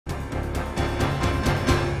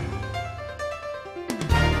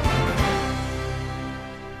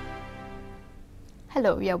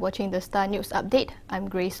Hello, you are watching the Star News Update. I'm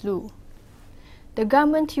Grace Lu. The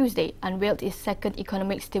government Tuesday unveiled its second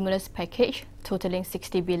economic stimulus package totaling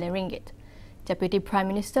 60 billion ringgit. Deputy Prime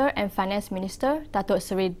Minister and Finance Minister Datuk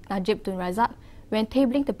Seri Najib Tun Razak, when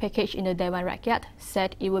tabling the package in the Dewan Rakyat,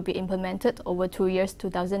 said it would be implemented over 2 years,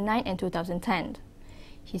 2009 and 2010.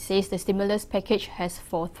 He says the stimulus package has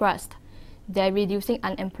 4 thrusts. They're reducing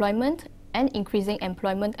unemployment and increasing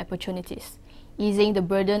employment opportunities, easing the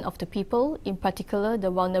burden of the people, in particular the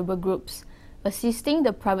vulnerable groups, assisting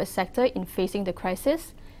the private sector in facing the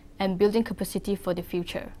crisis, and building capacity for the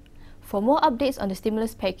future. For more updates on the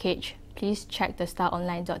stimulus package, please check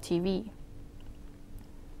thestaronline.tv.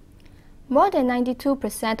 More than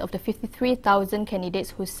 92% of the 53,000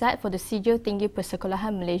 candidates who sat for the Sijil Tinggi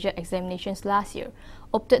Persekolahan Malaysia examinations last year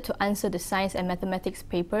opted to answer the science and mathematics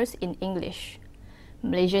papers in English.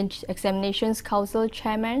 Malaysian Examinations Council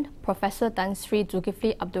Chairman Professor Tan Sri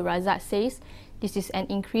Zulkifli Abdul Razak says this is an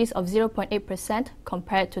increase of 0.8%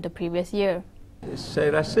 compared to the previous year. Saya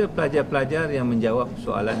rasa pelajar-pelajar yang menjawab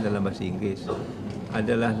soalan dalam bahasa Inggeris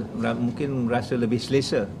adalah mungkin rasa lebih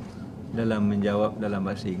selesa dalam menjawab dalam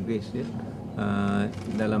bahasa Inggeris.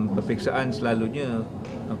 Dalam peperiksaan selalunya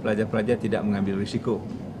pelajar-pelajar tidak mengambil risiko.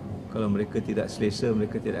 Kalau mereka tidak selesa,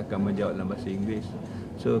 mereka tidak akan menjawab dalam bahasa Inggeris.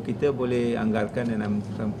 So kita boleh anggarkan, and I'm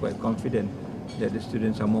quite confident that the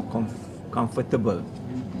students are more comfortable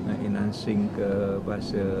in answering ke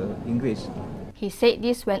bahasa Inggeris. He said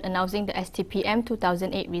this when announcing the STPM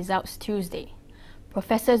 2008 results Tuesday.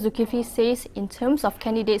 Professor Zulkifli says in terms of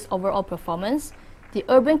candidates' overall performance, the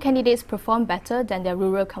urban candidates perform better than their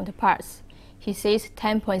rural counterparts. He says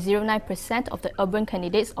 10.09% of the urban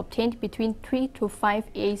candidates obtained between 3 to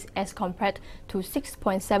 5 A's as compared to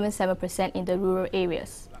 6.77% in the rural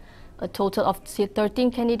areas. A total of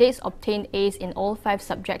 13 candidates obtained A's in all 5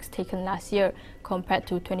 subjects taken last year compared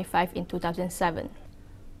to 25 in 2007.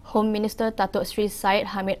 Home Minister Datuk Sri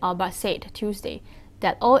Syed Hamid Albert said Tuesday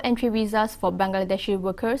that all entry visas for Bangladeshi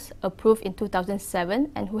workers approved in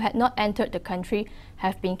 2007 and who had not entered the country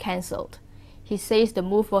have been cancelled. He says the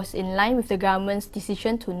move was in line with the government's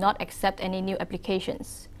decision to not accept any new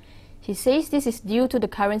applications. He says this is due to the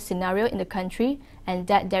current scenario in the country and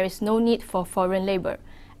that there is no need for foreign labour,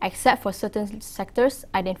 except for certain sectors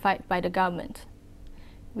identified by the government.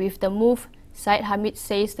 With the move, Syed Hamid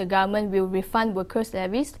says the government will refund workers'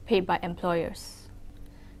 levies paid by employers.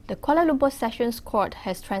 The Kuala Lumpur Sessions Court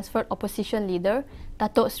has transferred opposition leader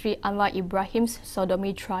Datuk Sri Anwar Ibrahim's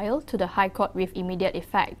sodomy trial to the High Court with immediate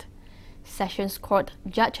effect. Sessions Court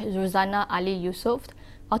Judge Zuzana Ali Yusof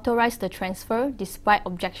authorised the transfer despite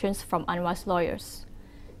objections from Anwar's lawyers.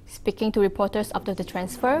 Speaking to reporters after the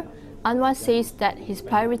transfer, Anwar says that his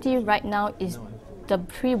priority right now is the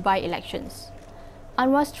 3 by-elections.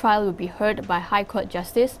 Anwar's trial will be heard by High Court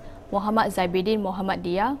Justice Muhammad Zaibidin Muhammad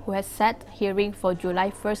Dia, who has set hearing for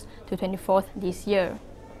July 1st to 24th this year.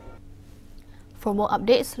 For more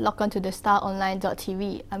updates, log on to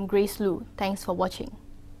thestaronline.tv. I'm Grace Lu. Thanks for watching.